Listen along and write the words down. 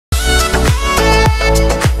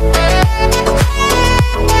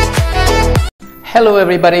Hello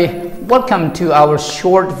everybody, welcome to our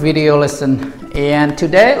short video lesson, and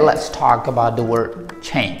today let's talk about the word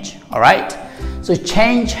change. Alright, so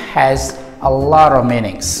change has a lot of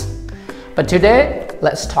meanings, but today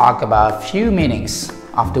let's talk about a few meanings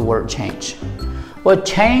of the word change. Well,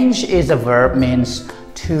 change is a verb, means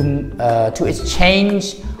to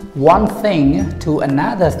exchange one thing to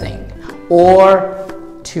another thing, or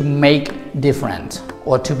to make different,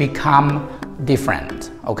 or to become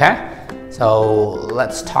different. Okay, so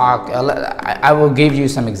let's talk. I will give you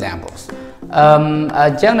some examples.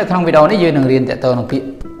 ចឹងនៅក្នុងវីដេអូនេះយើងនឹងរៀនតើតើនឹងពាក្យ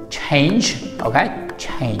change. Okay,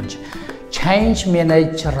 change មានន័យ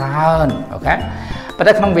ច្រើន Okay, ប៉ុន្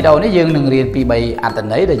តែក្នុងវីដេអូនេះយើងនឹងរៀនពី3អត្ថ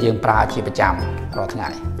ន័យដែលយើងប្រើជាប្រចាំរាល់ថ្ងៃ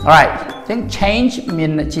Alright, ចឹង change មា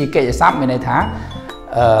នជាកិច្ចសព្ទមានន័យថា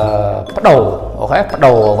ប្ដូរ Okay, ប្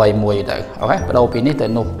ដូរអ្វីមួយទៅ Okay, ប្ដូរពីនេះទៅ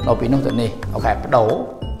នោះ ពីនោះទៅនេះ Okay, ប្ដូរ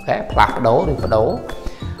Okay, ផ្លាស់ប្ដូរឬប្ដូរ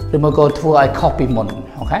ឬមកក៏ធ្វើឲ្យ copy មុន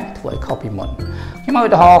Okay, ធ្វើឲ្យ copy មុន ខ្ញុំមកឧ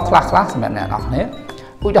ទាហរណ៍ខ្លះៗសម្រាប់អ្នកនរគ្នា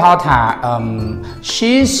ឧទាហរណ៍ថា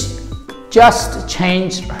she's just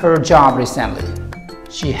changed her job recently.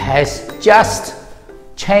 She has just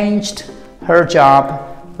changed her job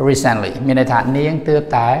recently. មានន័យថានាងទើប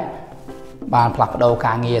តែបានផ្លាស់ប្ដូរ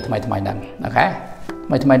ការងារថ្មីៗហ្នឹង Okay,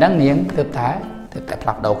 ថ្មីៗហ្នឹងនាងទើបតែផ្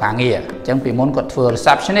លាស់ប្ដូរការងារ អញ្ចឹងពីមុនគាត់ធ្វើ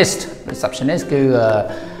receptionist គឺ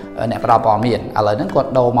អ្នកផ្ដល់ព័ត៌មាន ឥឡូវហ្នឹងគាត់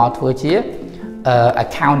ដូរមកធ្វើជា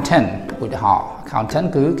accountant ឧទាហរណ៍ accountant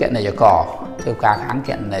គឺគណនេយ្យករធ្វើការខាងគ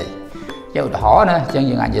ណនេយ្យ ឧទាហរណ៍ណា អញ្ចឹង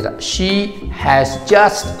យើងអាចនិយាយថា she has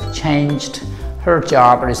just changed her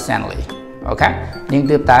job recently. Okay, នាង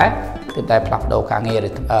ទើបតែផ្លាស់ប្ដូរការងារ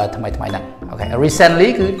ថ្មីៗហ្នឹង Okay, recently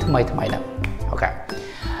គឺថ្មីៗហ្នឹង Okay,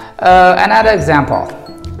 another example,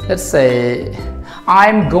 let's say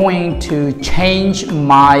I'm going to change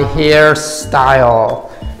my hairstyle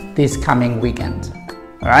this coming weekend.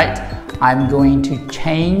 Alright, I'm going to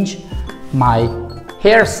change my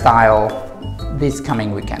hairstyle this coming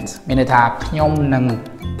weekend. មានន័យថាខ្ញុំនឹង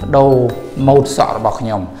បដូរ mode សក់របស់ខ្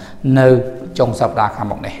ញុំនៅចុងសប្តាហ៍ខាង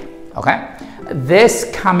មុខនេះ Okay, this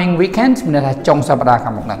coming weekend មានន័យថាចុងសប្តាហ៍ខា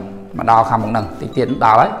ងមុខហ្នឹងមកដល់ខាងមុខហ្នឹងតិចទៀតដ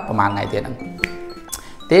ល់ហើយប្រហែលថ្ងៃទៀតហ្នឹង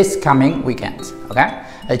this coming weekend. Okay,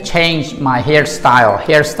 I change my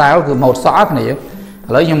hairstyle គឺ mode សក់គ្នា ឥ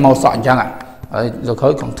ឡូវខ្ញុំ mode សក់អញ្ចឹង rồi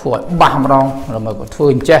khởi còn thua ba mà đâu rồi mà còn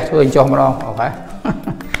thua cho mà đâu. Okay.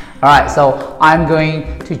 Alright, so I'm going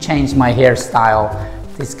to change my hairstyle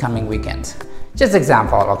this coming weekend. Just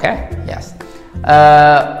example, okay? Yes.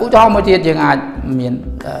 ឧទាហរណ៍មួយទៀតយើងអាចមាន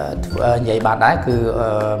និយាយបានដែរគឺ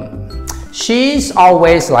she's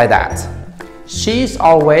always like that. She's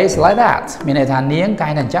always like that. មានន័យថានាងតែ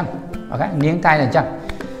ងតែអញ្ចឹង Okay, នាងតែងតែអញ្ចឹង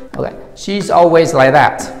Okay, she's always like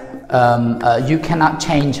that. You cannot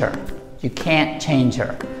change her. You can't change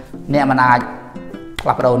her. អ្នកមិនអាចផ្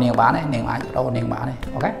លាស់ប្ដូរនាងបានទេ នាងអាចប្ដូរនាងបានទេ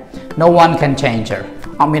Okay, no one can change her.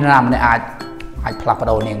 អត់មាននរណាម្នាក់អាចផ្លាស់ប្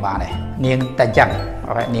ដូរនាងបានទេ នាងតែអញ្ចឹង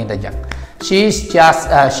Okay, នាងតែអញ្ចឹង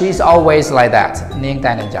she's always like that. នាងតែ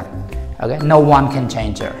អញ្ចឹង Okay, no one can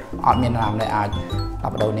change her. អត់មាននរណាម្នាក់អាចផ្លា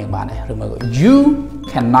ស់ប្ដូរនាងបានទេ ឬមក you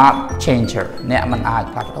cannot change her. អ្នកមិនអាច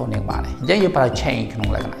ផ្លាស់ប្ដូរនាងបានទេ អញ្ចឹងយើងប្រើ change ក្នុង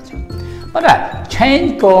លក្ខណៈអញ្ចឹង ប៉ុន្តែ change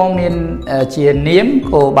ក៏មានជានាម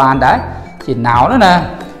ក៏បានដែរជា noun ណា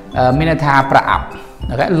មានន័យថាប្រអាប់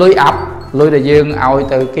Okay, លុយអាប់ លុយដែលយើងឲ្យ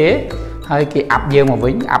ទៅគេហើយគេអាប់យើងមកវិ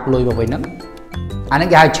ញ អាប់លុយមកវិញហ្នឹង អានេះ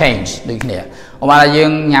គេហៅ change ដូចគ្នា ឧបមាថាយើ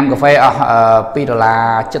ងញ៉ាំកាហ្វេអស់$2.75 $2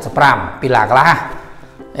 កន្លះ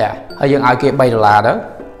ហើយយើងឲ្យគេ$3 ទៅ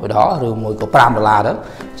ឧទាហរណ៍ ឬមួយក៏$5 ទៅ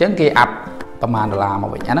អញ្ចឹងគេអាប់ប្រមាណ$មក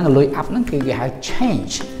វិញ អាហ្នឹងលុយអាប់ហ្នឹងគឺគេហៅ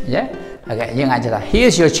change. Okay, យើងអាចថា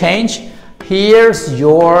here's your change. Here's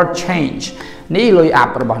your change. នេះលុយអា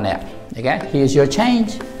ប់របស់អ្នក Okay, here's your change.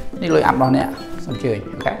 នេះលុយអាប់របស់អ្នកសូមជួយ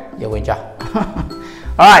Okay, យកវិញចុះ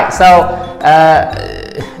Alright, so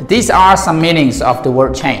these are some meanings of the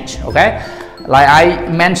word change. Okay, like I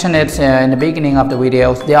mentioned it in the beginning of the video,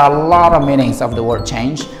 there are a lot of meanings of the word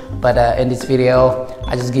change, but in this video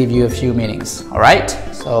I just give you a few meanings. Alright,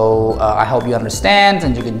 so I hope you understand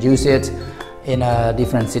and you can use it in a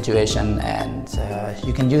different situation, and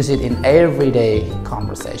you can use it in everyday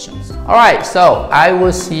conversations. Alright, so I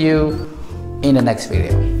will see you in the next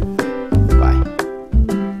video. Bye.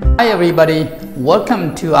 Hi everybody, welcome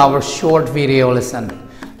to our short video lesson.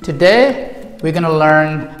 Today we're going to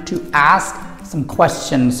learn to ask some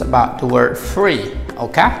questions about the word free.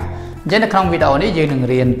 Okay, អញ្ចឹងនៅក្នុងវីដេអូនេះយើងនឹង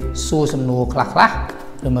រៀនសួរសំណួរខ្លះ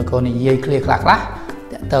ៗ ឬមកក៏និយាយឃ្លាខ្លះៗ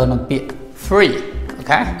ទាក់ទងនឹងពាក្យ free.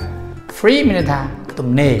 Okay, free មានន័យថាទំ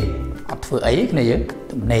នេរ អត់ធ្វើអីគ្នាយើង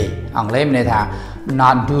ទំនេរ អង់គ្លេសមានន័យថា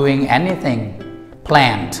not doing anything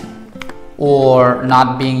planned or not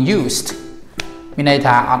being used. មានន័យ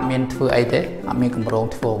ថាអត់មានធ្វើអីទេអត់មានកម្រង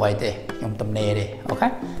ធ្វើអ្វីទេខ្ញុំទំនេរទេអូខេ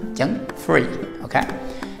អញ្ចឹង free អូខេអ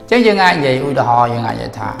ញ្ចឹងយើងអាចនិយាយឧទាហរណ៍យើងអាចនិយា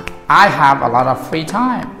យថា I have a lot of free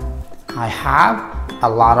time I have a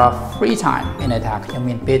lot of free time មានន័យថាខ្ញុំ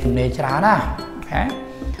មានពេលទំនេរច្រើនណាស់អូខេ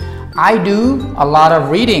I do a lot of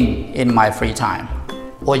reading in my free time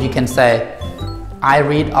or you can say I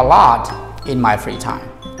read a lot in my free time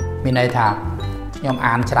មានន័យថាខ្ញុំ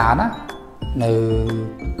អានច្រើនណានៅ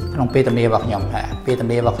ក្នុងពេលទំនេររបស់ខ្ញុំពេលទំ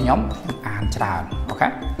នេររបស់ខ្ញុំអានច្រើនអូខេ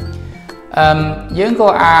យើងក៏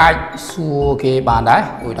អាចសួរគេបានដែរ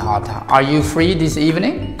ឧទាហរណ៍ថា Are you free this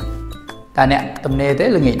evening តើអ្នកទំនេរទេ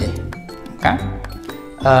ល្ងាចទេអូខេ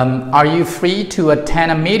Are you free to attend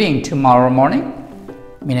a meeting tomorrow morning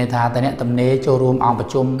មានន័យថាតើអ្នកទំនេរចូលរួមអង្គប្រ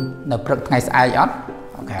ជុំនៅព្រឹកថ្ងៃស្អែកអត់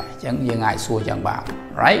អូខេអញ្ចឹងយើងអាចសួរយ៉ាងបាន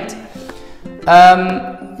right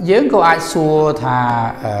យើងក៏អាចសួរថា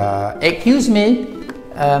excuse me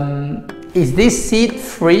is this seat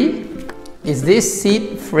free is this seat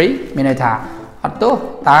free មានន័យថាអត់ទោះ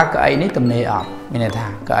តើកៅអីនេះទំនេរអត់មានន័យថា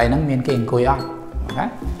កៅអីហ្នឹងមានគេអង្គុយអត់អូខេ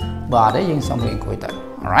បើអត់ទេយើងសុំគេអង្គុយទៅ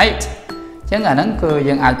alright អញ្ចឹងអាហ្នឹងគឺ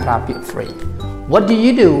យើងអាចប្រើពាក្យ free what do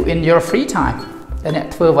you do in your free time តែអ្នក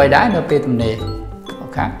ធ្វើអ្វីដែរនៅពេលទំនេរអូ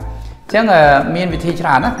ខេអញ្ចឹងមានវិធីច្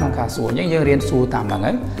រើនណាស់ក្នុងការសួរអញ្ចឹងយើងរៀនសួរតាមហ្នឹង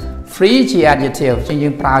ហើយ free ជា adjective អញ្ចឹងយើ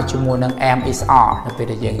ងប្រើជាមួយនឹង am is are នៅពេល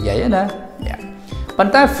ដែលយើងនិយាយណាប៉ុ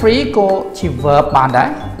ន្តែ free ក៏ជា verb បានដែរ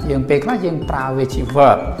យើងពេលខ្លះយើងប្រើវាជា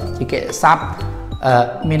verb ជាកិច្ចសព្ទ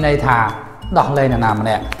មានន័យថាដោះលែងនរណាម្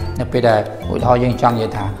នាក់នៅពេលដែលឧទាហរណ៍យើងចង់និយា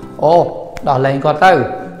យថាអូដោះលែងគាត់ទៅ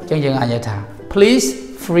អញ្ចឹងយើងអាចនិយាយថា please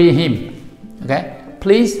free him អូខេ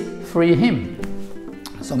please free him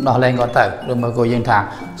សូមដោះលែងគាត់ទៅឬមកក៏យើងថា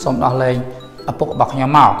សូមដោះលែងឪពុករបស់ខ្ញុំ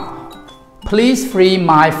មក please free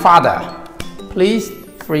my father please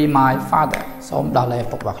free my father សូមដោះលែងឪ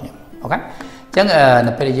ពុករបស់ខ្ញុំអូខេអញ្ចឹង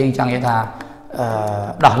នៅពេលយើងចង់និយាយថា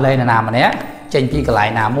ដោះលែងនរណាម្នាក់ចេញពីកន្លែង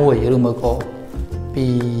ណាមួយឬមកក៏ពី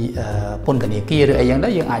ពន្ធនាគារឬអីយ៉ាងដែ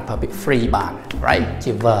រយើងអាចប្រើពាក្យ free បាន right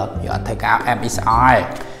ជា verb យើងអត់ត្រូវការ am is are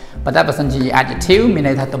ប៉ុន្តែបើសិនជា adjective មាន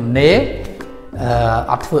ន័យថាទំនេរ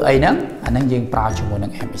អត់ធ្វើអីហ្នឹងអាហ្នឹងយើងប្រើជាមួយនឹ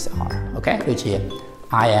ង am is are អូខេដូចជា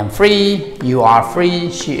I am free you are free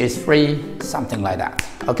she is free something like that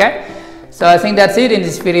okay so I think that's it in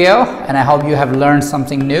this video and I hope you have learned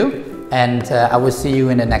something new and I will see you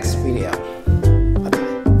in the next video.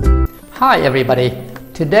 Bye-bye. Hi everybody.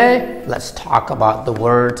 Today let's talk about the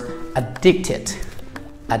word addicted.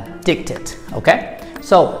 Addicted, okay?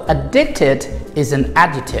 So addicted is an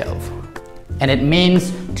adjective and it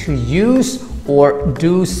means to use or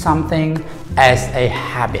do something as a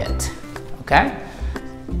habit, okay?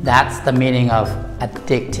 That's the meaning of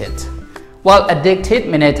addicted. Well, addicted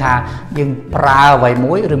មានន័យថាយើងប្រើអ្វី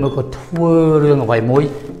មួយឬមកក៏ធ្វើរឿងអ្វីមួយ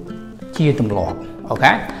ជាទម្លាប់អូ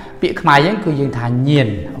ខេពាក្យខ្មែរយើងគឺយើងថាញៀន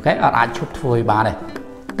អូខេអត់អាចឈប់ធ្វើបានទេ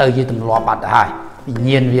ទៅជាទម្លាប់បាត់ទៅហើយ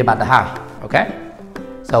ញៀនវាបាត់ទៅហើយអូខេ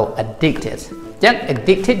so addicted អញ្ចឹង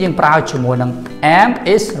addicted យើងប្រើជាមួយនឹង am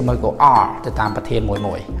is ឬមកក៏ are ទៅតាមប្រធានមួយ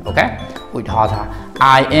អូខេឧទាហរណ៍ថា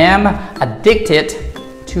I am addicted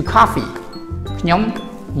to coffee ខ្ញុំ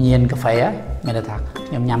ញៀនកាហ្វេហើយមានន័យថា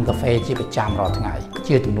ខ្ញុំញ៉ាំកាហ្វេជាប្រចាំរាល់ថ្ងៃ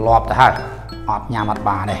ជាទម្លាប់ទៅហើយអត់ញ៉ាំអត់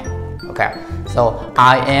បានទេOkay, so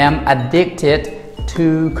I am addicted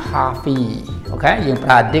to coffee. Okay, you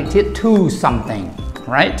are addicted to something,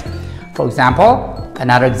 right? For example,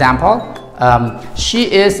 another example,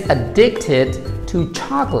 she is addicted to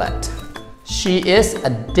chocolate. She is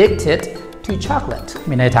addicted to chocolate.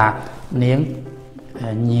 មានន័យថានាង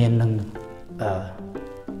ញៀននឹង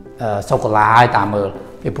សូកូឡាឲ្យតាមមើល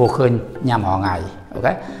ពីព្រោះឃើញញ៉ាំរាល់ថ្ងៃអូ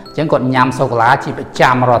ខេអញ្ចឹងគាត់ញ៉ាំសូកូឡាជាប្រ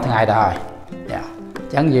ចាំរាល់ថ្ងៃទៅហើយអ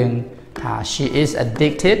ញ្ចឹងយើងshe is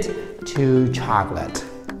addicted to chocolate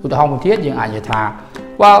ឧទាហរណ៍មួយទៀតយើងអាចនិយាយថា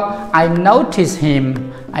well I notice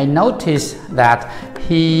that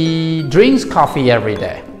he drinks coffee every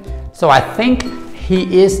day so I think he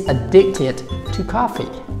is addicted to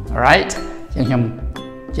coffee alright អញ្ចឹងខ្ញុំ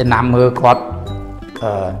ចំណាំមើលគាត់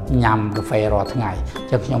ញ៉ាំកាហ្វេរាល់ថ្ងៃអ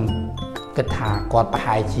ញ្ចឹងខ្ញុំគិតថាគាត់ប្រ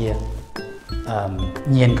ហែលជា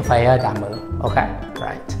ញៀនកាហ្វេហើយតាមមើលអូខេ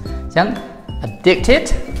right អញ្ចឹង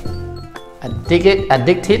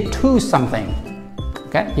addicted to something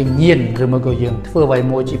okay យើងញៀនឬមកក៏យើងធ្វើអ្វី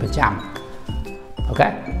មួយជាប្រចាំ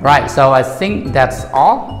okay right so I think that's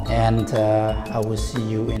all and I will see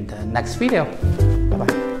you in the next video bye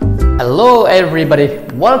bye hello everybody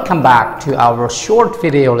welcome back to our short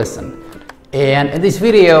video lesson and in this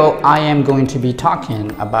video I am going to be talking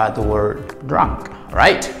about the word drunk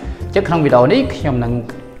right ក្នុងវីដេអូនេះខ្ញុំនឹង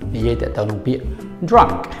និយាយទៅនឹងពាក្យ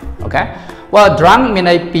drunk okay well drunk មាន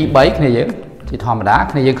ន័យពីរ3គ្នាយើង thì thòm đá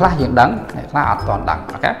này dương khác dương đắng này khác ở toàn đắng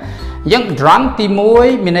ok dương drunk thì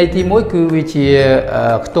muối mình này thì muối cứ vì chỉ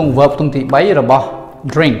tung verb tung thì bay rồi bỏ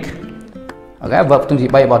drink ok verb tung thì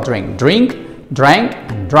bay bỏ drink drank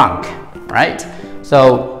and drunk right so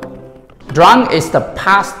drunk is the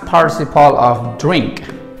past participle of drink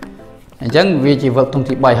chẳng vì chỉ verb tung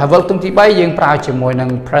thì bay hay verb tung thì bay dương prao chỉ môi năng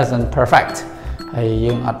present perfect hay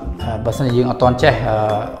dương bớt sang dương ở toàn chế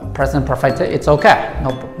present perfect it's okay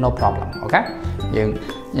no problem okay dương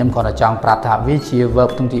nhưng còn ở trong prap thà vì chỉ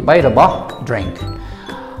verb tung thì bay rồi bỏ drink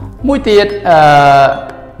mũi tiệt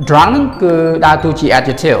drunk cứ đa tu chỉ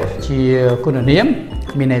adjective chỉ cún niệm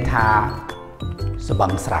mình này thà sờ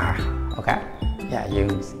bằng sra okay yeah dương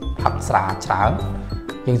hấp sra cháo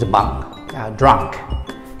dương sờ bằng drunk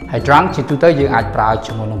hay drunk chỉ tu tới dương ai prao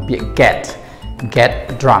cho một nông biệt get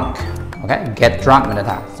drunk okay get drunk mình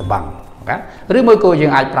là sờ bằng okay rồi mỗi cô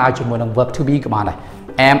dương ai prao cho một nông verb to be các bạn này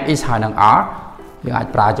am is hai nông are dương ai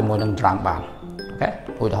prao cho một nông drunk bạn okay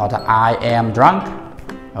ví dụ là I am drunk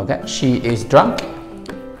okay she is drunk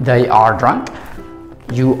they are drunk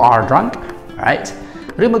you are drunk right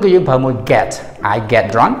rồi mỗi cô dương phở một get I get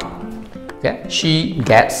drunk okay she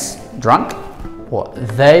gets drunk or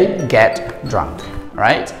they get drunk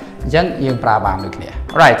right dân dương prao bạn được nè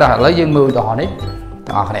right ta lấy dương mưu đó đấy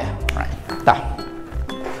đó nè right ta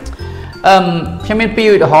khi mình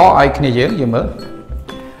piu đó ai cái này dương mơ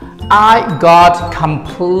I got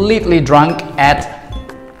completely drunk at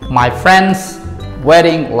my friend's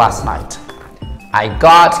wedding last night. I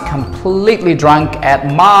got completely drunk at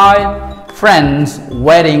my friend's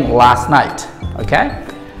wedding last night. Okay?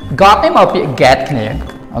 Got ấy mà bị get cái này.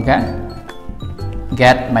 Okay?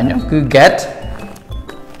 Get mà nhớ cứ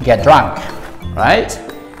get drunk. Right?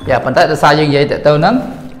 Yeah, phần tại là sao như vậy tại tôi nói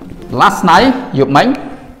last night dục mấy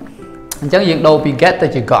chẳng những đâu bị get tới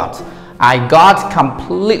chỉ got. I got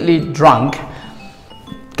completely drunk.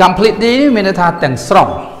 Completely mình đã tha tiếng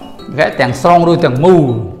strong. Okay, tiếng strong rồi tiếng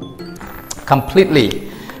mù. Completely.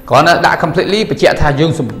 Còn đã completely bị chạy tha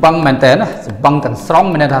dương sự băng mình tên sự băng tiếng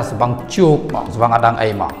strong mình đã tha sự băng chuột mỏng sự băng ở đằng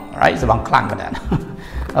ấy mỏng. Right, sự băng clang cái này.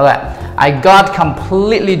 Okay, I got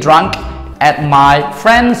completely drunk at my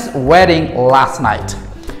friend's wedding last night.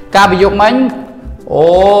 Cả bị dục mình.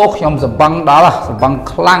 Ô, nhóm sự băng đó là sự băng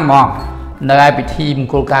clang mỏng. Nơi ai bị team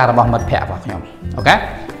cô ca là bằng mật phẹ vào nhóm. Ok.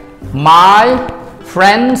 My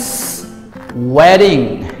friend's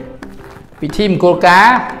wedding. Bị team cô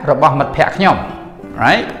ca là bằng mật phẹ nhóm.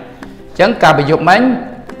 Right. Chẳng cả bị dục mình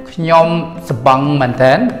nhóm sẽ bằng mình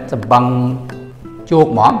tên sẽ bằng chuột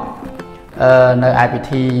mỏng. Nơi ai bị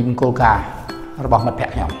team cô ca là bằng mật phẹ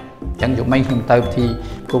nhóm. Chẳng dục mình khi tới thì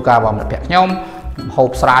cô ca bằng mật phẹ nhóm.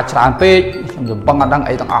 Hộp sra tràn pê nhóm bằng ở đằng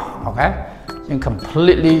ấy tầng ọc. Ok.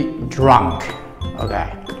 Completely drunk. Okay,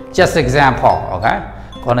 just example. Okay,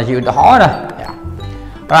 còn là chịu đó rồi. Yeah.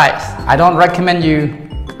 Right. I don't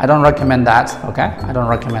recommend that. Okay, I don't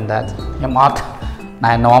recommend that. Nhưng mà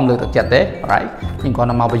này nom được thực chất đấy. Right. Nhưng còn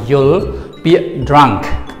là màu bây giờ bị drunk.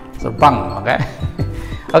 So băng. Okay.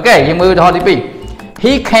 Okay. Nhưng mà đó thì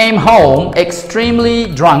he came home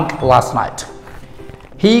extremely drunk last night.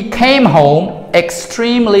 He came home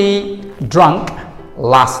extremely drunk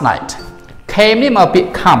last night. Came នេះមកពាក្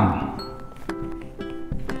យ come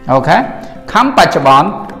អូខេ come បច្ចុប្បន្ន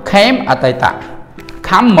came អតីត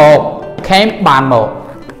come មក came បានមក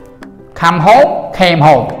come home came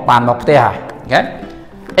home បានមកផ្ទះហើយអូខេ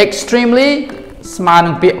extremely ស្មើនឹ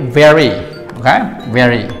ងពាក្យ very អូខេ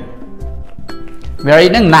very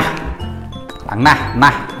នឹងណាស់ខ្លាំងណាស់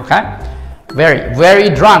អូខេ very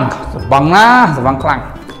drunk សបងណាសបងខ្លាំង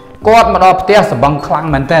គាត់មកដល់ផ្ទះសបងខ្លាំង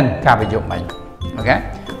មែនទែនការប្រយុទ្ធមិញអូខេ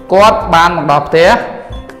គាត់បានមកដល់ផ្ទះ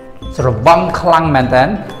ស្រវឹងខ្លាំងមែនតើ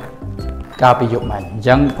កាលពីយប់មិញអញ្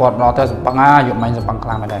ចឹងគាត់មកទៅស្រវឹងយប់មិញស្រវឹងខ្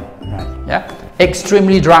លាំងមែនតើ yeah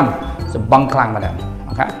extremely drunk ស្រវឹងខ្លាំងមែនតើ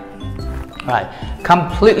អូខេ right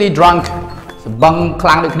completely drunk ស្រវឹងខ្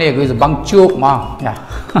លាំងដូចគ្នាគឺស្រវឹងជោគហ្មង yeah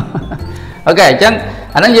អូខេអញ្ចឹង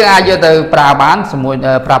អាហ្នឹងយើងអាចយកទៅប្រើបានជាមួយ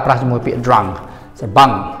ប្រើប្រាស់ជាមួយពាក្យ drunk ស្រវឹង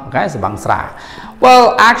អូខេស្រវឹងស្រា well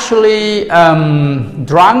actually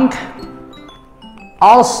drunk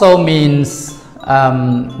also means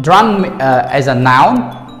drunk as a noun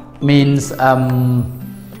means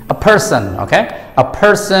a person, okay? A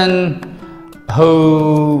person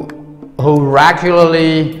who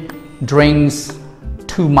regularly drinks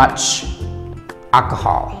too much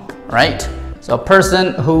alcohol, right? So a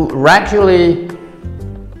person who regularly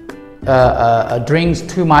drinks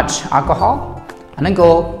too much alcohol, and then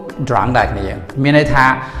go drunk đại này. Mình nói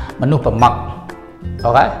tha mình nuốt bầm mật,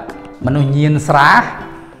 okay? Mình nuốt nhiên sra,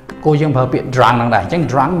 cô dương phải bị drunk năng đại, chẳng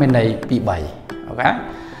drunk mình này bị bậy, okay?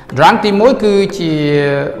 drunk ទី1គឺជា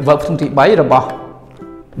verb ក្នុងទី3របស់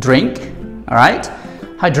drink alright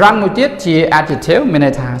ហើយ drunk មួយទៀតជា adjective មានន័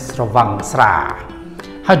យថាស្រវឹងស្រា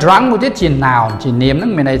ហើយ drunk មួយទៀតជា noun ជានាមហ្នឹ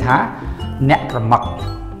ងមានន័យថាអ្នកប្រមឹក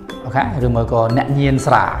អូខេឬមួយក៏អ្នកញៀន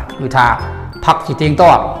ស្រាគឺថាផឹកជាទៀង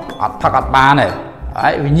ទាត់អត់ផឹកអត់បានទេហើ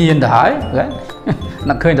យវាញៀនទៅហើយ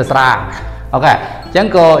នឹកឃើញតែស្រាអូខេអញ្ចឹង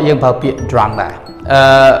ក៏យើងប្រើពាក្យ drunk ដែរ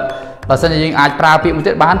បើសិនជាយើងអាចប្រើពាក្យមួយ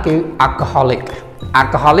ទៀតបានគឺ alcoholic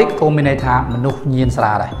ក៏មានន័យថាមនុស្សញៀនស្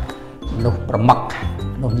រាដែរមនុស្សប្រមឹក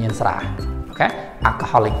មនុស្សញៀនស្រាអូខេ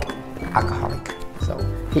alcoholic so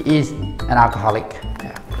he is an alcoholic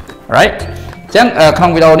right អញ្ចឹងក្នុង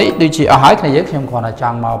វីដេអូនេះដូចជាអស់ហើយគ្នាយើងខ្ញុំគ្រាន់តែច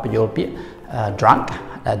ង់មកបញ្យល់ពាក្យ drunk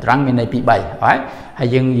ដែល drunk មានន័យពីរ3ហើយ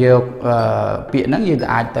យើងយកពាក្យហ្នឹងយើង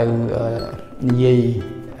អាចទៅនិយាយ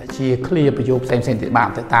ជា clear ប្រយោគផ្សេងៗទៀតបាន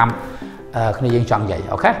ទៅតាមគ្នាយើងចង់និយាយ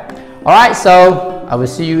អូខេ alright so I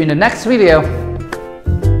will see you in the next video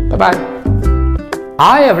bye bye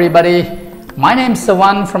hi everybody my name is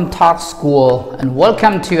Sawan from Talk School and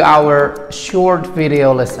welcome to our short video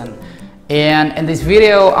lesson and in this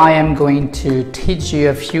video I am going to teach you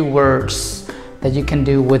a few words that you can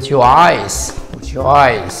do with your eyes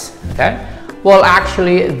okay well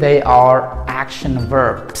actually they are action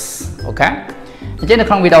verbs okay អញ្ចឹងនៅ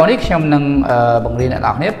ក្នុងវីដេអូនេះខ្ញុំនឹងបង្រៀនអ្នកន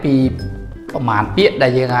រគ្នាពីប្រមាណពាក្យដែ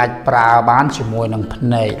លយើងអាចប្រើបានជាមួយនឹងភ្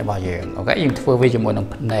នែករបស់យើងអូខេយើងធ្វើវាជាមួយនឹង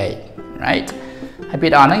ភ្នែក right ហើយពា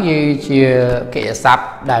ក្យទាំងអស់ហ្នឹងគឺជាកិរិយាសព្ទ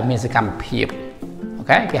ដែលមានសកម្មភាពអូ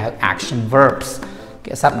ខេគេហៅ action verbs កិ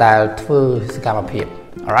រិយាសព្ទដែលធ្វើសកម្មភាព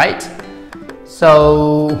alright so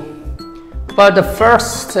but the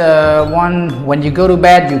first one when you go to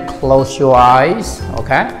bed you close your eyes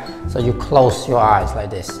okay so you close your eyes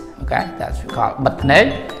like this okay that's what we call but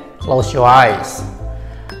close your eyes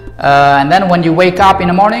and then when you wake up in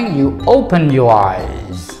the morning you open your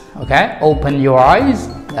eyes okay open your eyes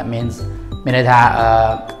that means មានន័យថា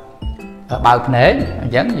បើកភ្នែកអ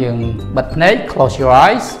ញ្ចឹងយើងបិទភ្នែក close your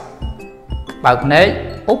eyes បើកភ្នែក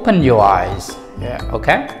open your eyes yeah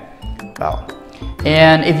okay well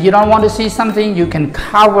and if you don't want to see something you can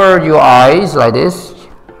cover your eyes like this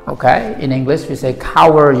okay in English we say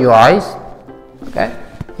cover your eyes okay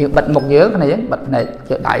យើងបិទមុខយើងគ្នាយើងបិទភ្នែក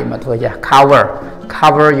យកដៃមកធ្វើចា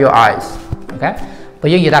cover your eyes okay បើ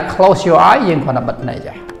យើងនិយាយថា close your eye យើងគ្រាន់តែបិទភ្នែក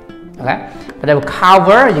ចា okay តែ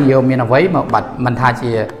cover យើងយកមានអ្វីមកបិទមិនថា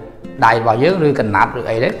ជាដៃរបស់យើងឬកណាត់ឬ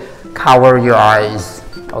អីទេ cover your eyes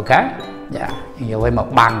okay yeah យើងយកអ្វីមក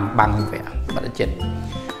បាំងវាបិទចិត្ត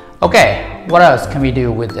okay what else can we do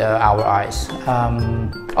with our eyes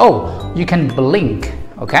oh you can blink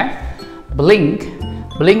okay blink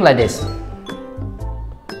like this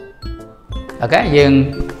okay យើង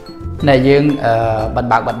này dương bật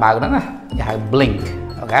bạc đó dạ blink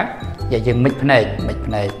okay dạ dương mịch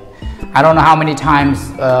phê I don't know how many times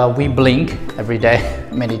we blink every day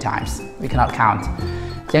many times we cannot count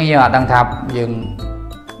chẳng như là đang tháp dương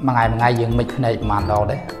mà ngày dương mịch phê màn đâu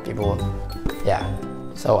đấy people yeah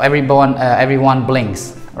so everyone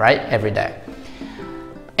blinks right every day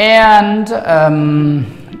and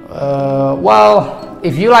well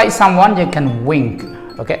if you like someone you can wink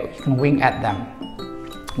okay you can wink at them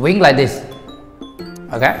wink like this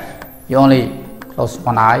okay you only close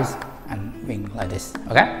one eyes and wink like this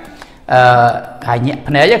okay hãy nhẹ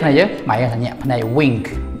phê chứ này chứ mày nhẹ phê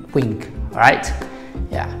wink right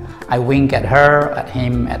yeah I wink at her at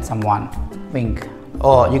him at someone wink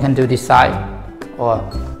or you can do this side or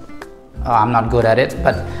I'm not good at it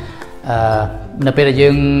but nơi bây giờ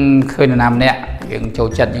dương khơi nam nè dương châu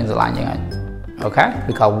chất dương lại như này okay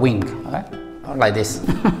we call wink okay like this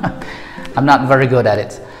I'm not very good at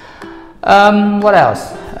it what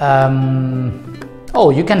else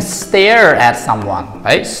oh you can stare at someone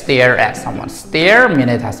right stare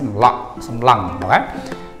means it has some lăng okay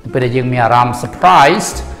bây giờ dương mi aram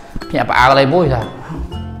surprised nhà bà lấy bôi ra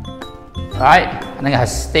right anh ấy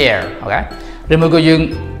stare okay rồi mới có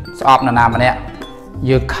dương sọp là nam nè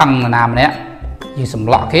dương khăng là nam nè dương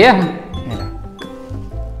some lọ kia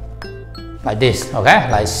like this okay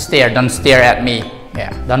like stare don't stare at me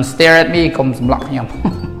yeah don't stare at me không some lọ nhau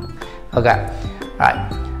okay right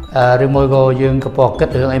rồi mới có dương cái bộ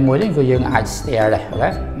kết được em mới đến có dương I stare đây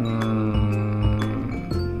okay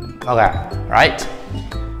okay right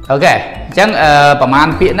okay chẳngประมาณ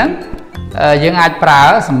ពាក្យហ្នឹងយើងអាចប្រើ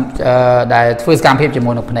ដែលធ្វើសកម្មភាពជា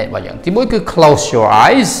មួយនឹងភ្នែករបស់យើងទី1គឺ close your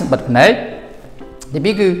eyes បិទភ្នែក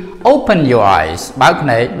ទី2គឺ open your eyes បើកភ្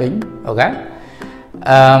នែកវិញអូខេ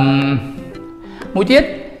មួយទៀត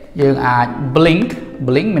យើងអាច blink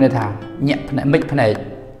មានន័យថាញាក់ភ្នែកមិចភ្នែក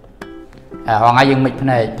ហងៃយើងមិចភ្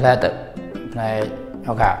នែកផ្លែទៅភ្នែក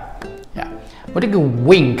អូខេមួយទៀតគឺ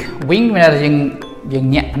wink មានន័យថាយើង dương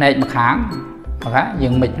nhẹ này một kháng, okay,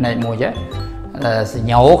 dương mịch này mùi chứ,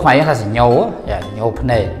 nhổ phải là nhổ, yeah, nhổ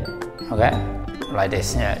này, okay, like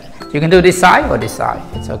this. Yeah. You can do this side or this side.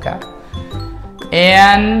 It's okay.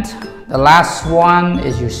 And the last one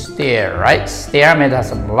is you stare, right? Stare means that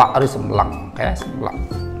some lung, okay, some lung,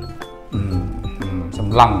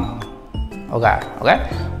 some lung. Okay, okay.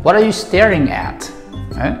 What are you staring at?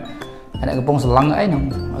 Anh cái bông sờ lăng ấy nè,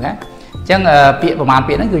 okay. Chẳng bịaประมาณ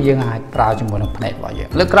bịa nó cứ dương hại prao cho mình này vào vậy.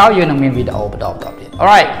 Lúc đó dương làm video bắt đầu tập.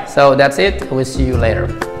 Alright, so that's it. We'll see you later.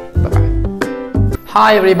 Bye bye.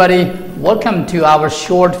 Hi everybody, welcome to our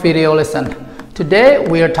short video lesson. Today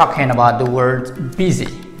we are talking about the word busy,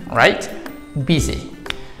 right? Busy.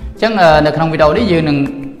 Chẳng ở trong video đấy dương nâng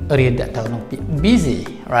riêng để thở nông busy,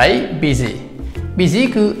 right? Busy. Busy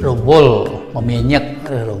cứ revol mà miền Nhật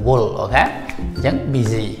revol, okay? Chẳng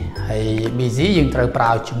busy hay busy dươngត្រូវប្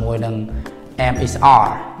រើជាមួយនឹង am is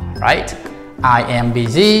are, right? I am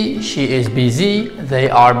busy, she is busy, they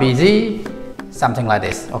are busy, something like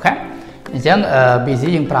this, okay? Chẳng busy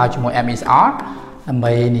dươngប្រើជាមួយ am is are ដើម្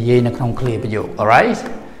បីនិយាយនៅក្នុង clear ប្រយោគ alright?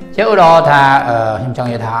 ចឹងឧទាហរណ៍ថាខ្ញុំចង់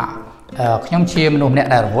និយាយថាខ្ញុំជាមនុស្សម្នាក់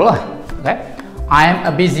ដែលរវល់ okay? I am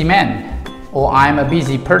a busy man or I am a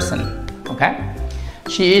busy person, okay?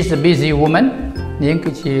 She is a busy woman នាងគឺ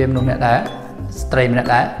ជាមនុស្សម្នាក់ដែលស្ត្រីម្នាក់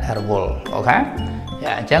ដែលរវល់ okay?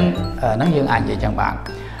 អញ្ចឹងហ្នឹងយើងអាចនិយាយចឹងបាន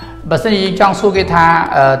បើសិនជាយើងចង់សួរគេថា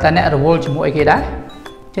តើអ្នករវល់ជាមួយអីគេដែរ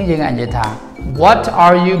អញ្ចឹងយើងអាចនិយាយថា What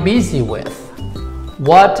are you busy with?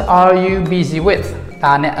 What are you busy with?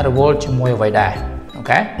 តើអ្នករវល់ជាមួយអ្វីដែរ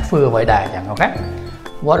okay? ធ្វើអ្វីដែរអញ្ចឹង okay?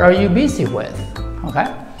 What are you busy with? Okay?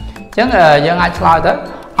 អញ្ចឹងយើងអាចឆ្លើយទៅ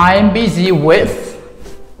I am busy with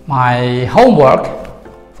my homework,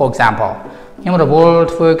 for example. ខ្ញុំរវល់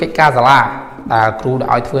ធ្វើកិច្ចការសាលាដែលគ្រូ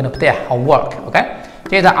ឲ្យធ្វើនៅផ្ទះ homework, okay?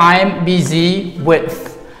 គេថា I am busy with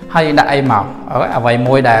ហើយយើងដាក់អីមក okay? អ្វី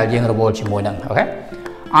មួយដែលយើងរវល់ជាមួយនឹង okay?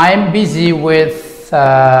 I am busy with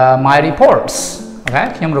my reports, okay?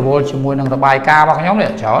 ខ្ញុំរវល់ជាមួយនឹងរបាយការណ៍របស់ខ្ញុំនេះ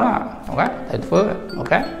ច្រើនណា okay? ត្រូវធ្វើ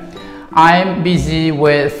okay? I am busy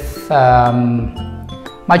with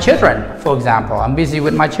my children, for example. I'm busy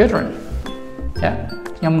with my children. Yeah.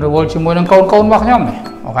 ខ្ញុំរវល់ជាមួយនឹងកូនរបស់ខ្ញុំនេះ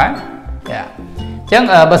okay? Yeah. អញ្ចឹង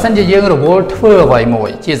បើសិនជាយើងរវល់ធ្វើអ្វីមួយ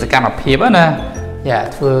ជាសកម្មភាពណា yeah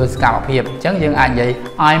ធ្វើសកម្មភាពអញ្ចឹងយើងអាចនិយាយ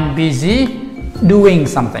I'm busy doing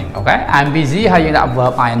something, okay? I'm busy ហើយយើងដាក់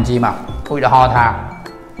verb ing មកឧទាហរណ៍ថា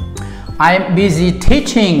I'm busy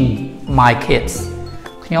teaching my kids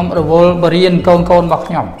ខ្ញុំរវល់បរៀនកូនរបស់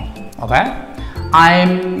ខ្ញុំ okay?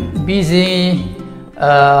 I'm busy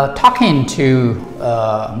talking to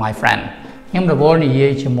my friend ខ្ញុំរវល់និយា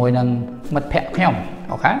យជាមួយនឹងមិត្តភក្តិខ្ញុំ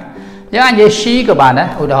okay? យើងអាចនិយាយ she ក៏បានដែរ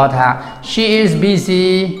ឧទាហរណ៍ថា she is busy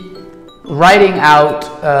writing out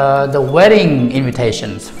the wedding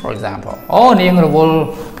invitations, for example. នាងរវល់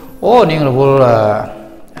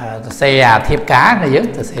ទៅសេធៀបការណាយើង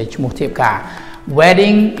ទៅសេឈ្មោះធៀបការ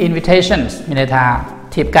wedding invitations មានន័យថា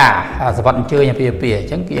ធៀបការសវត្ថអញ្ជើញអាពាហ៍ពិពាហ៍អ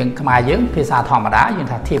ញ្ចឹងយើងខ្មែរយើងភាសាធម្មតាយើង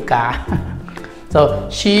ថាធៀបការ so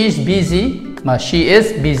she is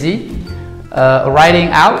busy writing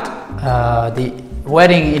out the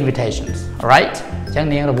wedding invitations, right? អញ្ចឹង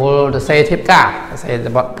នាងរវល់ទៅសេធៀបការទៅសេស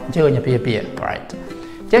វត្ថអញ្ជើញអាពាហ៍ពិពាហ៍ right?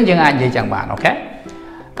 អញ្ចឹងយើងអាចនិយាយចឹងបាន okay?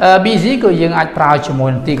 busy ក៏យើងអាចប្រើជាមួយ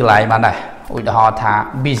នឹងទីកន្លែងបានដែរឧទាហរណ៍ថា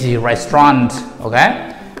busy restaurant, okay?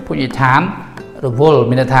 ភោជនីយដ្ឋានរវល់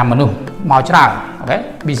មានន័យថាមនុស្សមកច្រើន okay?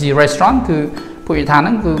 busy restaurant គឺភោជនីយដ្ឋានហ្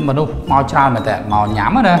នឹងគឺមនុស្សមកច្រើនមែនតើមក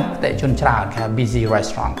ញ៉ាំណាតែជនច្រើនគេ busy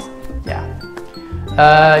restaurant, yeah.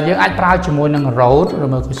 យើងអាចប្រើជាមួយនឹង road ឬ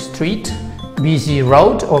មក street, busy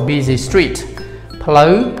road or busy street ផ្លូ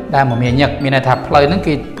វដែលមមាញឹកមានន័យថាផ្លូវហ្នឹង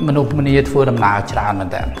គេមនុស្សម្នាធ្វើដំណើរច្រើនមែន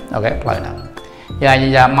តើអូខេផ្លូវហ្នឹង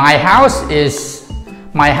yeah, my house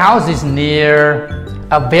is near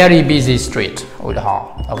a very busy street ឧទាហរណ៍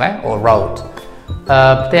okay? or road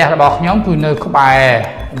ផ្ទះរបស់ខ្ញុំគឺនៅក្បែរ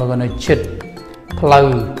មកនៅជិតផ្លូវ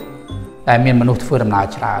ដែលមានមនុស្សធ្វើដំណើរ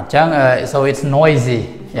ច្រើនអញ្ចឹង so it's noisy,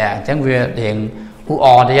 yeah អញ្ចឹងវារៀងអ៊ូអ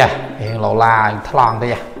រតិចរៀងឡូឡាថ្លង់តិ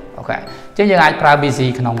ចអូខេអញ្ចឹងយើងអាចប្រើ busy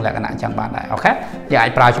ក្នុងលក្ខណៈអញ្ចឹងបានដែរអូខេយើងអា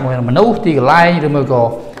ចប្រើជាមួយនឹងមនុស្សទីកន្លែងឬមួយក៏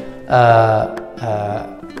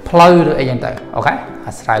ផ្លូវឬអីចឹងទៅអូខេ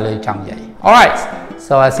អាស្រ័យលើចង់និយាយ Alright,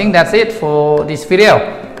 so I think that's it for this video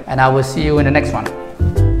and I will see you in the next one.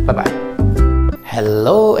 Bye bye.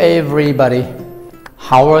 Hello everybody.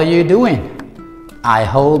 How are you doing? I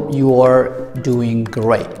hope you are doing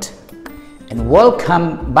great. And welcome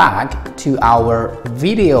back to our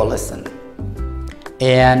video lesson.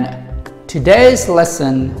 And today's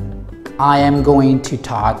lesson, I am going to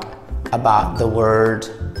talk about the word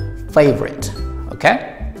favorite, okay?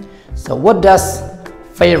 So what does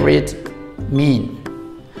favorite mean?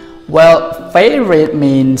 Well, favorite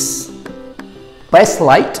means best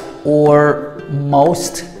liked or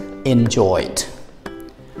most enjoyed.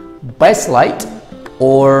 Best liked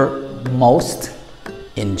or most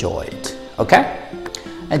enjoyed. Okay?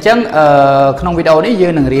 អញ្ចឹងក្នុងវីដេអូនេះយើ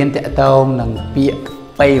ងនឹងរៀនតាក់ទងនឹងពាក្យ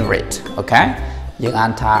favorite អូខេយើងអា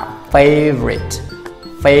នថា favorite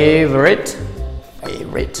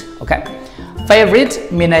អូខេ favorite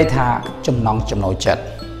មានន័យថាចំណង់ចំណូលចិត្ត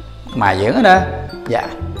ខ្មែរយើងណាយ៉ា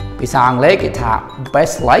ភាសាអង់គ្លេសគេថា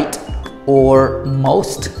best liked or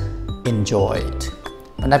most enjoyed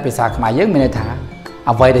ប៉ុន្តែភាសាខ្មែរយើងមានន័យថា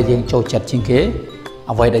អ្វីដែលយើងចូលចិត្តជាងគេ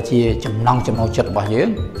អ្វីដែលជាចំណង់ចំណូលចិត្តរបស់យើង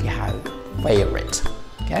គេហៅ favorite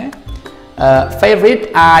Okay. Favorite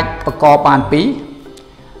អាចប្រកបបានពី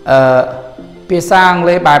ភាសាអង់គ្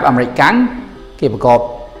លេសបែបអាមេរិកគេប្រកប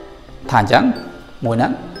ថាអញ្ចឹងមួយហ្នឹ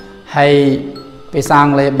ងហើយភាសាអ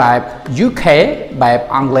ង់គ្លេសបែប UK បែប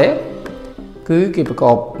អង់គ្លេសគឺគេប្រក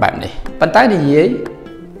បបែបនេះប៉ុន្តែនិយាយ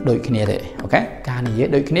ដូចគ្នាទេអូខេការនិយាយ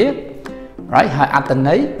ដូចគ្នា right ហើយអត្ថ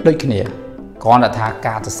ន័យដូចគ្នាគ្រាន់តែថា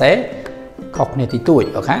ការសរសេរខុសគ្នាតិចតួច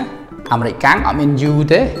អូខេអាមេរិកអត់មាន you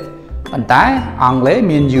ទេប៉ុន្តែអង់គ្លេស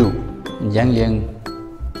មាន you អញ្ចឹងយើង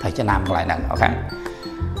ត្រូវចំណាំកន្លែងហ្នឹងអូខេ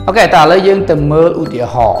អូខេតើឥឡូវយើងទៅមើលឧទា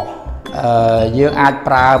ហរណ៍យើងអាច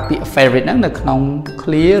ប្រើពាក្យ favorite ហ្នឹងនៅក្នុង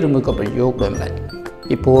clear ឬមួយក៏ប្រយោគដូចម្ដេច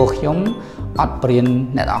ពីព្រោះខ្ញុំអត់បរៀន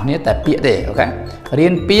អ្នកនរគ្នាតែពាក្យទេអូខេរៀ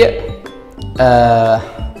នពាក្យ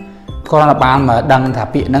គ្រាន់តែបានមកដឹងថា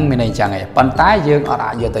ពាក្យហ្នឹងមានន័យអញ្ចឹងឯងប៉ុន្តែយើងអត់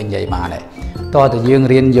អាចយកទៅនិយាយបានទេតើតើយើង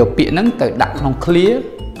រៀនយកពាក្យហ្នឹងទៅដាក់ក្នុង clear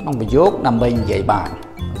ក្នុងប្រយោគដើម្បីនិយាយបាន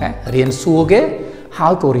រៀនសួរគេហើ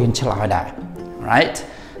យក៏រៀនឆ្លើយដែរ right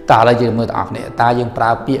តើឥឡូវយើងមើលទាំងអស់គ្នាតើយើងប្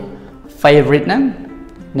រើពាក្យ favorite ហ្នឹង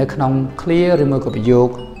នៅក្នុង clear ឬមួយក៏ប្រយោគ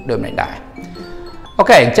ដូចម្ដេចដែរអូ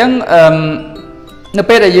ខេអញ្ចឹងនៅ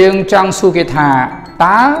ពេលដែលយើងចង់សួរគេថា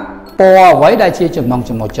តើពណ៌អ្វីដែលជាចំណង់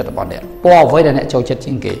ចំណូលចិត្តរបស់អ្នកពណ៌អ្វីដែលអ្នកចូលចិត្ត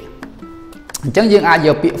ជាងគេអញ្ចឹងយើងអាចយ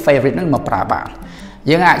កពាក្យ favorite ហ្នឹងមកប្រើបាន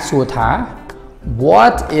យើងអាចសួរថា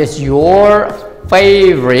what is your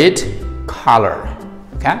favorite color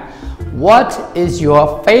Okay. What is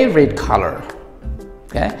your favorite color?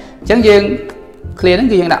 Okay. អញ្ចឹងយើង clear ហ្នឹង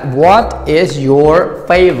គឺយើងដាក់ what is your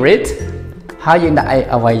favorite ហើយយើងដាក់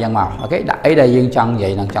អ្វីយ៉ាងមកអូខេដាក់អីដែលយើងចង់និយា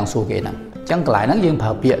យនឹងចង់សួរគេហ្នឹងអញ្ចឹងកន្លែងហ្នឹងយើងប្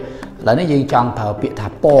រើពាក្យឥឡូវនេះយើងចង់ប្រើពាក្យថា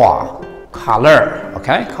ពណ៌ color អូ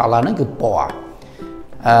ខេ color ហ្នឹងគឺពណ៌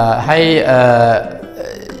ហើយ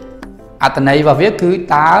អត្ថន័យរបស់វាគឺ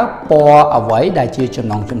តើពណ៌អ្វីដែលជាចំ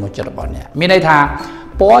ណង់ចំណូលចិត្តរបស់អ្នកមានន័យថា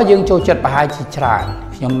ពណ៌យើងចូលចិត្តប្រហែលជាច្រើន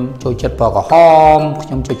ខ្ញុំចូលចិត្តពណ៌ក្រហមខ្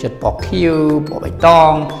ញុំចូលចិត្តពណ៌ខៀវពណ៌បៃត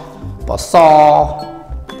ងពណ៌ស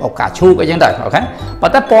ពណ៌កាឈូកអីចឹងដែរអូខេប៉ុ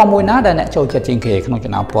ន្តែពណ៌មួយណាដែលអ្នកចូលចិត្តជាងគេក្នុង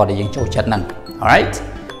ចំណោមពណ៌ដែលយើងចូលចិត្តហ្នឹង alright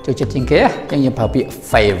ចូលចិត្តជាងគេអញ្ចឹងយើងប្រើពាក្យ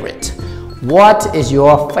favorite what is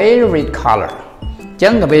your favorite color អញ្ចឹ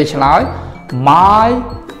ងទៅពេលឆ្លើយ my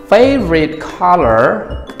favorite color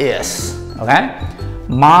is អូខេ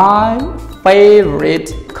my favorite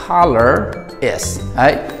color is ហើ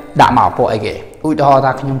យដាក់មកពណ៌អីគេឧទាហរណ៍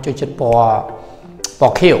ថាខ្ញុំចូលចិត្តព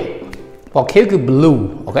ណ៌ខៀវគឺ blue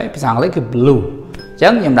អូខេភាសាអង់គ្លេសគឺ blue អញ្ចឹ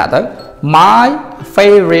ងខ្ញុំដាក់ទៅ my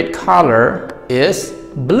favorite color is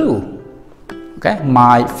blue អូខេ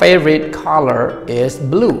my favorite color is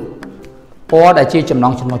blue ពណ៌ដែលជាចំណ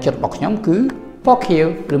ង់ចំណូលចិត្តរបស់ខ្ញុំគឺពណ៌ខៀវ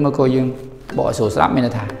ឬមកក៏យើងបកឲ្យស្រួលស្ដាប់មាន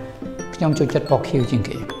ន័យថាខ្ញុំចូលចិត្តពណ៌ខៀវជាង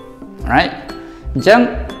គេ right អញ្ចឹង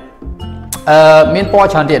មានពណ៌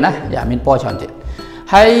ច្រើនទៀតណាយ៉ាមានពណ៌ច្រើនទៀត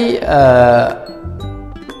ហើយ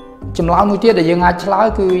ចម្លើយមួយទៀតដែលយើងអាចឆ្លើយ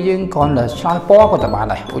គឺយើងគ្រាន់តែឆ្លើយពណ៌ក៏តែបាន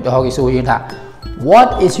ដែរឧទាហរណ៍គេសួរយើងថា what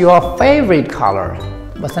is your favorite color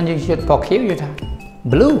បើសិនយើងជឿពណ៌ខៀវយើងថា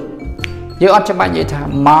blue យើងអត់ចាំបាច់និយាយថា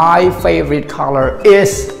my favorite color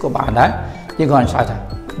is ក៏បានដែរយើងគ្រាន់តែឆ្លើយថា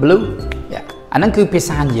blue យ៉ាអាហ្នឹងគឺភា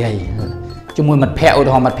សានិយាយជាមួយមិត្តភ័ក្តិឧ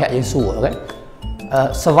ទាហរណ៍មិត្តភ័ក្តិយើងសួរអូខេ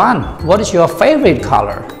Savan what is your favorite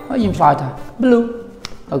color ហើយយើងឆ្លើយថា blue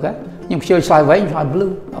អូខេខ្ញុំខ្ជិលឆ្លើយវិញឆ្លើយ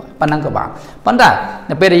blue ប៉ុណ្ណឹងក៏បានប៉ុន្តែ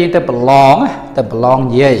នៅពេលដែលយើងទៅប្រឡង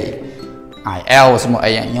និយាយ IL ស្មើ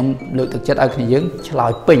អីខ្ញុំលើកទឹកចិត្តឲ្យគ្នាយើងឆ្លើ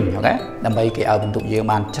យពេញអូខេដើម្បីគេឲ្យបន្ទុកយើង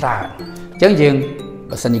បានច្រើនអញ្ចឹងយើង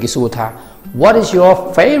បើសិនជាគេសួរថា what is your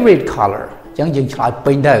favorite color អញ្ចឹងយើងឆ្លើយ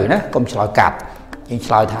ពេញទៅណាកុំឆ្លើយកាត់យើង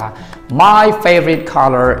ឆ្លើយថា my favorite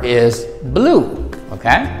color is blue អូ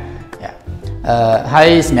ខេហើយ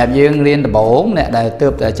សម្រាប់យើងរៀនដំបូងអ្នកដែលទើ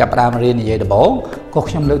បតែចាប់ផ្ដើមរៀននិយាយដំបូងក៏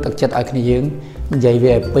ខ្ញុំលើកទឹកចិត្តឲ្យគ្នាយើងនិយាយ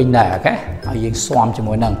វាឲ្យពេញដែរអូខេហើយយើងស្វាមជា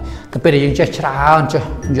មួយនឹងទៅពេលដែលយើងចេះច្រើនចេះ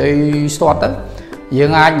និយាយស្ទាត់ទៅយើ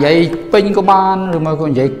ងអាចនិយាយពេញក៏បានឬមកក៏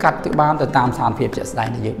និយាយកាត់ទៅបានទៅតាមស្ថានភាពជាក់ស្ដែង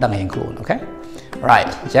ដែលយើងដឹងរៀងខ្លួនអូខេ right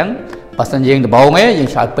អញ្ចឹងបើសិនយើងដំបូងឯងយើង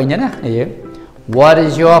ឆ្លើយពេញណាយើង What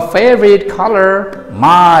is your favorite color?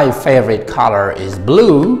 My favorite color is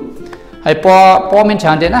blue. ហើយពណ៌មានច្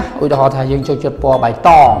រើនទៀតណាឧទាហរណ៍ថាយើងចូលចិត្តពណ៌បៃត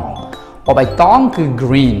ងពណ៌បៃតងគឺ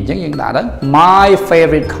green អញ្ចឹងយើងដាក់ទៅ My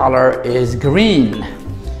favorite color is green.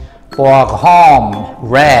 ពណ៌ក្រហម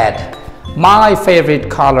red. My favorite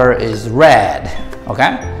color is red.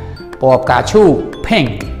 Okay? ពណ៌ផ្កាឈូក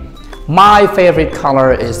pink. My favorite color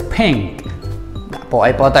is pink. ដាក់ពណ៌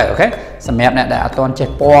អីពណ៌ទៅអូខេសម្រាប់អ្នកដែលអត់ទាន់ចេះ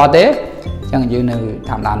ពណ៌ទេអញ្ចឹងយើងនៅ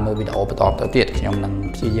តាមដានមើលវីដេអូបន្តទៅទៀតខ្ញុំនឹង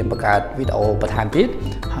ព្យាយាមបង្កើតវីដេអូបន្ថែមទៀត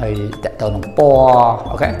ហើយតកតទៅនឹងពណ៌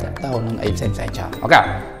អូខេតកតទៅនឹងអីផ្សេងៗច្រើនអូខេ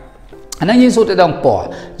អានេះយើងសួរតកតទៅនឹងពណ៌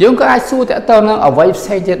យើងក៏អាចសួរតកតទៅនឹងអ្វីផ្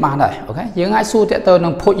សេងទៀតបានដែរអូខេយើងអាចសួរតកតទៅនឹ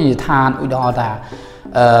ងភោជនីយដ្ឋានឧទាហរណ៍ថា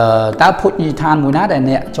តើភោជនីយដ្ឋានមួយណាដែល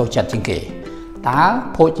អ្នកចូលចិត្តជាងគេតើ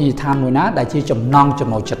ភោជនីយដ្ឋានមួយណាដែលជាចំណង់ចំ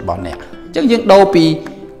ណូលចិត្តរបស់អ្នកអញ្ចឹងយើងដូរពី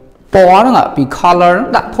ពណ៌ហ្នឹងពី color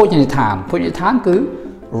ដាក់ភោជនីយដ្ឋានគឺ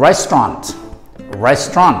restaurant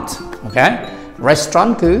អូខេ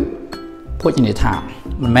restaurant គឺភោជនីយដ្ឋាន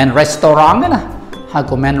មិនមែន restaurant ទេណាហើយ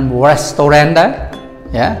ក៏មិន restaurant ដែរ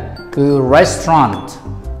យ៉ាគឺ restaurant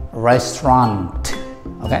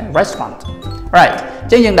អូខេ restaurant right អ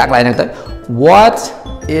ញ្ចឹងយើងដាក់កន្លែងហ្នឹងទៅ What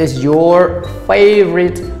is your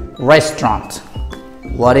favorite restaurant?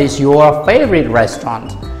 What is your favorite restaurant?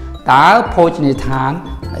 តើភោជនីយដ្ឋាន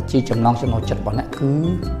ដែលជាចំណង់ចំណូលចិត្តរបស់អ្នកគឺ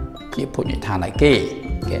ជាភោជនីយដ្ឋានឯគេ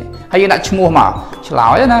ហើយយើងដាក់ឈ្មោះមកឆ្លើ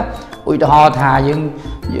យណាឧទាហរណ៍ថាយើង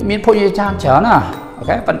មានភោជនីយដ្ឋានច្រើនណាអូ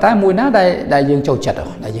ខេប៉ុន្តែមួយណាដែលយើងចូលចិត្ត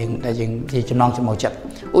ដែលយើងជាចំណង់ចំណូលចិត្ត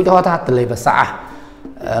ឧទាហរណ៍ថាទន្លេបាសា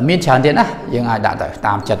មានច្រើនទៀតណាយើងអាចដាក់ទៅ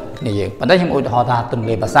តាមចិត្តគ្នាយើងប៉ុន្តែខ្ញុំឧទាហរណ៍ថាទន្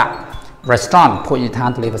លេបាសា restaurant ភោជនីយដ្ឋាន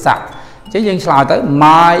ទន្លេបាសាអញ្ចឹងយើងឆ្លើយទៅ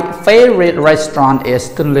My favorite restaurant is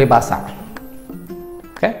ទន្លេបាសា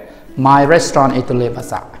អូខេ My restaurant is ទន្លេបា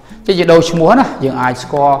សាជាយើងដូរឈ្មោះណាយើងអាចស្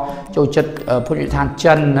គាល់ចូលចិត្តភោជនីយដ្ឋាន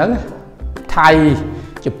ចិនទៅថៃ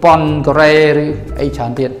ជប៉ុនកូរ៉េឬអីច្រើ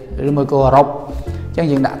នទៀតឬមួយក៏អឺរ៉ុបអញ្ចឹង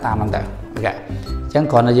យើងដាក់តាមហ្នឹងទៅអូខេអញ្ចឹង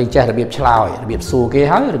គ្រាន់តែយើងចេះរបៀបឆ្លើយរបៀបសួរគេ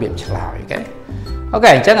ហើយរបៀបឆ្លើយអូខេ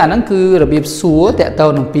អញ្ចឹងអាហ្នឹងគឺរបៀបសួរតកតទៅ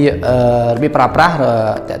នឹងពាក្យរបៀបប្រើប្រាស់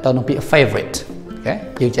តកតទៅនឹងពាក្យ favorite អូខេ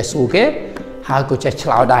យើងចេះសួរគេហើយក៏ចេះឆ្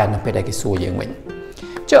លើយដែរនៅពេលដែលគេសួរយើងវិញ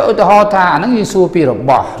ចុះឧទាហរណ៍ថាអាហ្នឹងយើងសួរពីរ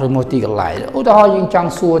បស់ឬមួយទីកន្លែងឧទាហរណ៍យើងចង់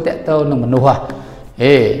សួរតកទៅនឹងមនុស្ស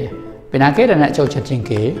ហេពីណាគេដែលអ្នកចូលចិត្តជាង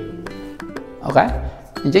គេអូខេ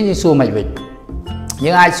អញ្ចឹងយើងសួរមិនវិញ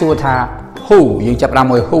យើងអាចសួរថា who យើងចាប់តាម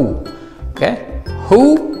មួយ who អូខេ who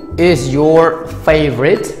is your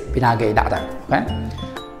favorite ពីណាគេដាក់ទៅអូខេ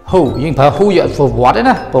who យើងប្រើ who យក for what ទេ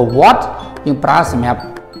ណាព្រោះ what យើងប្រើសម្រាប់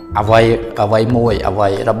អ្វីមួយអ្វី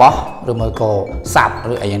របស់ឬមួយក៏សត្វ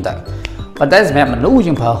ឬអីយ៉ាងទៅប៉ុន្តែសម្រាប់មនុស្ស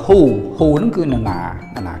យើងប្រើ who ហ្នឹងគឺនរ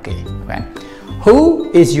ណាគេអូខេ Who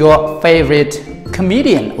is your favorite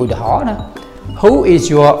comedian ឧទាហរណ៍ណា Who is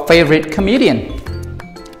your favorite comedian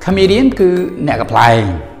comedian គឺអ្នកកំ pl ែង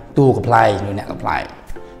តួកំ pl ែងឬអ្នកកំ pl ែង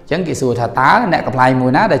អញ្ចឹងគេសួរថាតើអ្នកកំ pl ែងមួ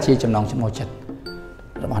យណាដែលជាចំណង់ចំណូលចិត្ត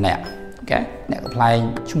របស់អ្នកអូខេអ្នកកំ pl ែង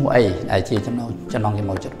ឈ្មោះអីដែលជាចំណង់ចំ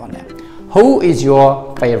ណូលចិត្តរបស់អ្នក Who is your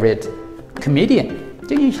favorite comedian អញ្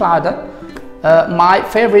ចឹងយើងឆ្លើយទៅ My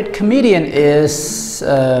favorite comedian is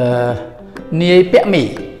នាយពាក់មី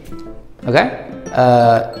អូខេ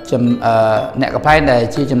អ្នកកំ pl ែងដែល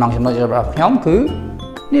ជាចំណង់ចំណូលចិត្តរបស់ខ្ញុំគឺ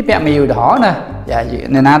នេះពាក់មីឧទាហរណ៍ណា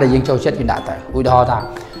អ្នកណាដែលយើងចូលចិត្តយើងដាក់ទៅឧទាហរណ៍ថា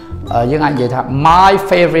យើងអាចនិយាយថា My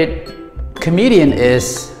favorite comedian is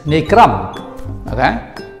នាយក្រំអូខេ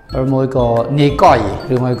ឬមួយក៏នាយកុយ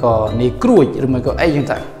ឬមួយក៏នាយគ្រួចឬមួយក៏អីយ៉ាង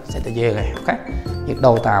ទៅសេចតែយើងឯងអូខេយើង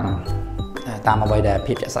ដូរតាមអ្វីដែល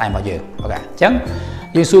ភាពជាក់ស្ដែងរបស់យើងអូខេអញ្ចឹង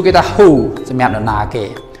យើងសួរគេថា who សម្រាប់នរណាគេ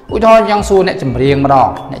ឧទាហរណ៍យើងសួរអ្នកចម្រៀងម្ដង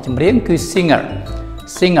អ្នកចម្រៀងគឺ singer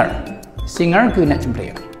គឺអ្នកចម្រៀ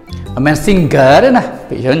ងមិនមែន singer ទេណា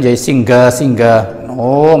ពីច្រើននិយាយ singer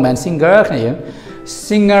អូមិនមែន singer គ្នាយើង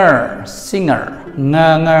singer singer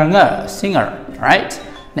right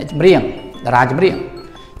អ្នកចម្រៀងតារាចម្រៀង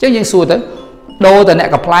អញ្ចឹងយើងសួរទៅដូរទៅអ្នក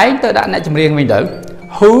កំ pl ែងទៅដាក់អ្នកចម្រៀងវិញទៅ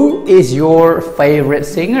Who is your favorite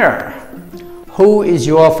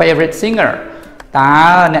singer តើ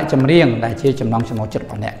អ្នកចម្រៀងដែលជាចំណង់ចំណូលចិត្តរ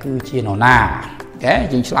បស់អ្នកគឺជានរណាអូខេ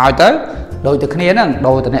យើងឆ្លើយទៅដូចទៅគ្នាហ្នឹង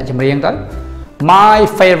ដូរទៅអ្នកចម្រៀងទៅ My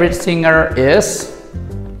favorite singer is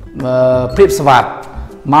ព្រាបសវត្ថ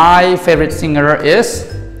My favorite singer is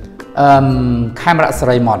ខេមរៈសេ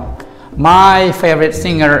រីមុន My favorite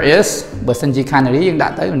singer is បើសិនជាខាងនារីយើងដា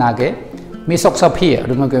ក់ទៅណាគេមានសុខសភា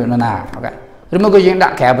ឬមកគេនរណាអូខេឬមកយើងដា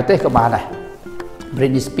ក់ក្រៅប្រទេសក៏បានដែរ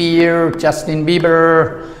Britney Spears Justin Bieber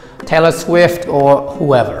Taylor Swift or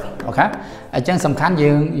whoever អូខេអញ្ចឹងសំខាន់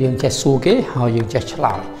យើងចេះសួរគេហើយយើងចេះឆ្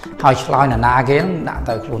លើយហើយឆ្លើយនរណាគេដាក់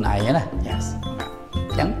ទៅខ្លួនឯងណា Yes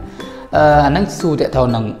អញ្ចឹងអានឹងសួរតទៅ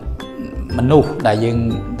នឹង មនុស្សដែលយើ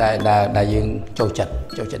ងចូលចិត្ត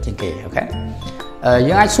ជាងគេអូខេ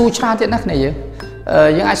យើងអាចសួរច្រើនទៀតណាគ្នា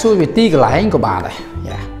យើងអាចសួរពីទីកន្លែងក៏បានដែរ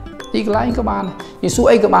យ៉ាទីកន្លែងក៏បានយើងសួរ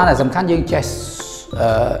អីក៏បានតែសំខាន់យើងចេះ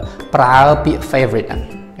ប្រើពាក្យ favorite ហ្នឹង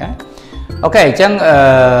អូខេអញ្ចឹង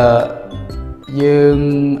យើង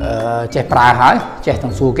ចេះប្រើហើយចេះ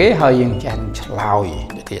ទាំងសួរគេហើយយើងចេះឆ្លើយ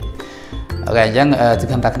ទៅទៀតអូខេអញ្ចឹងស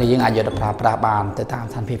ង្ឃឹមថាគ្នាយើងអាចយកទៅប្រើប្រាស់បានទៅតាម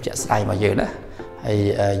ស្ថានភាពជាក់ស្ដែងរបស់យើងណាហើយ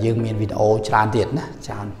យើងមានវីដេអូច្រើនទៀតណា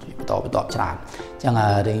ច្រើនបន្តច្រើនអញ្ចឹង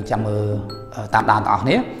យើងចាំមើលតាមដានទាំងអស់គ្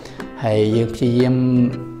នាហើយយើងព្យាយាម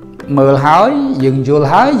មើលហើយយើងយល់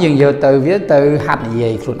ហើយយើងយកទៅវាទៅហាត់និយា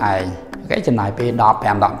យខ្លួនឯងអូខេចំណាយពេល15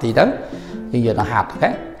 10នាទីទៅយើងយកទៅហាត់អូខេ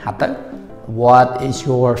ហាត់ទៅ What is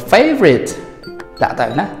your favorite ដាក់ទៅ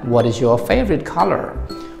ណា What is your favorite color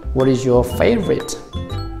What is your favorite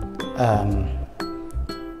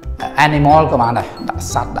animal ក៏បានដែរដាក់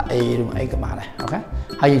សត្វដាក់អីឬអីក៏បានដែរអូខេ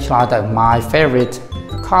ហើយយើងឆ្លើយទៅ My favorite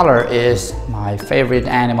color is my favorite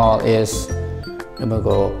animal is មក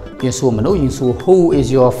ក៏យើងសួរមនុស្សយើងសួរ Who is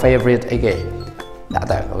your favorite អីគេដាក់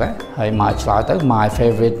ទៅអូខេហើយមកឆ្លើយទៅ My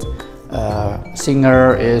favorite singer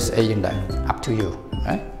is អីយ៉ាងដែរ up to you អូ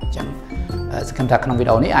ខេអញ្ចឹងសង្ឃឹមថាក្នុងវី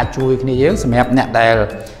ដេអូនេះអាចជួយគ្នាយើងសម្រាប់អ្នកដែល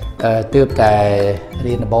ទើបតែ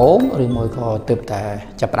រៀនដំបូងឬមួយក៏ទើបតែ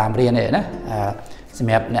ចាប់ផ្ដើមរៀនទេណាស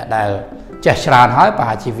ម្រាប់អ្នកដែលចេះច្រើនហើយប្រ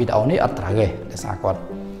ហែលជាវីដេអូនេះអត់ត្រូវទេដោយសារគាត់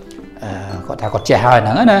ថាគាត់ចេះហើយហ្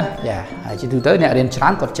នឹងណាយ៉ាហើយជាទូទៅអ្នករៀនច្រើ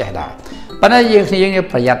នគាត់ចេះដែរប៉ុន្តែយើង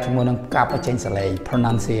ប្រយ័ត្នជាមួយនឹងការបញ្ចេញសលេង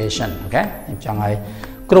pronunciation អូខេខ្ញុំចង់ឲ្យ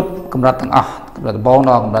គ្រប់កម្រិតទាំងអស់កម្រិតដំបូង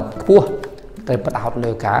ដល់កម្រិតខ្ពស់ត្រូវផ្ដោត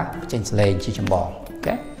លើការបញ្ចេញសលេងជាចម្បងអូ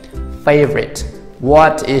ខេ favorite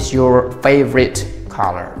what is your favorite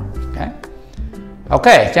color អូ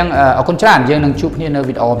ខេអញ្ចឹងអរគុណច្រើនយើងនឹងជួបគ្នានៅ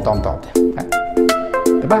វីដេអូបន្តទៀតអូ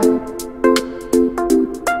ខេបាយបាយ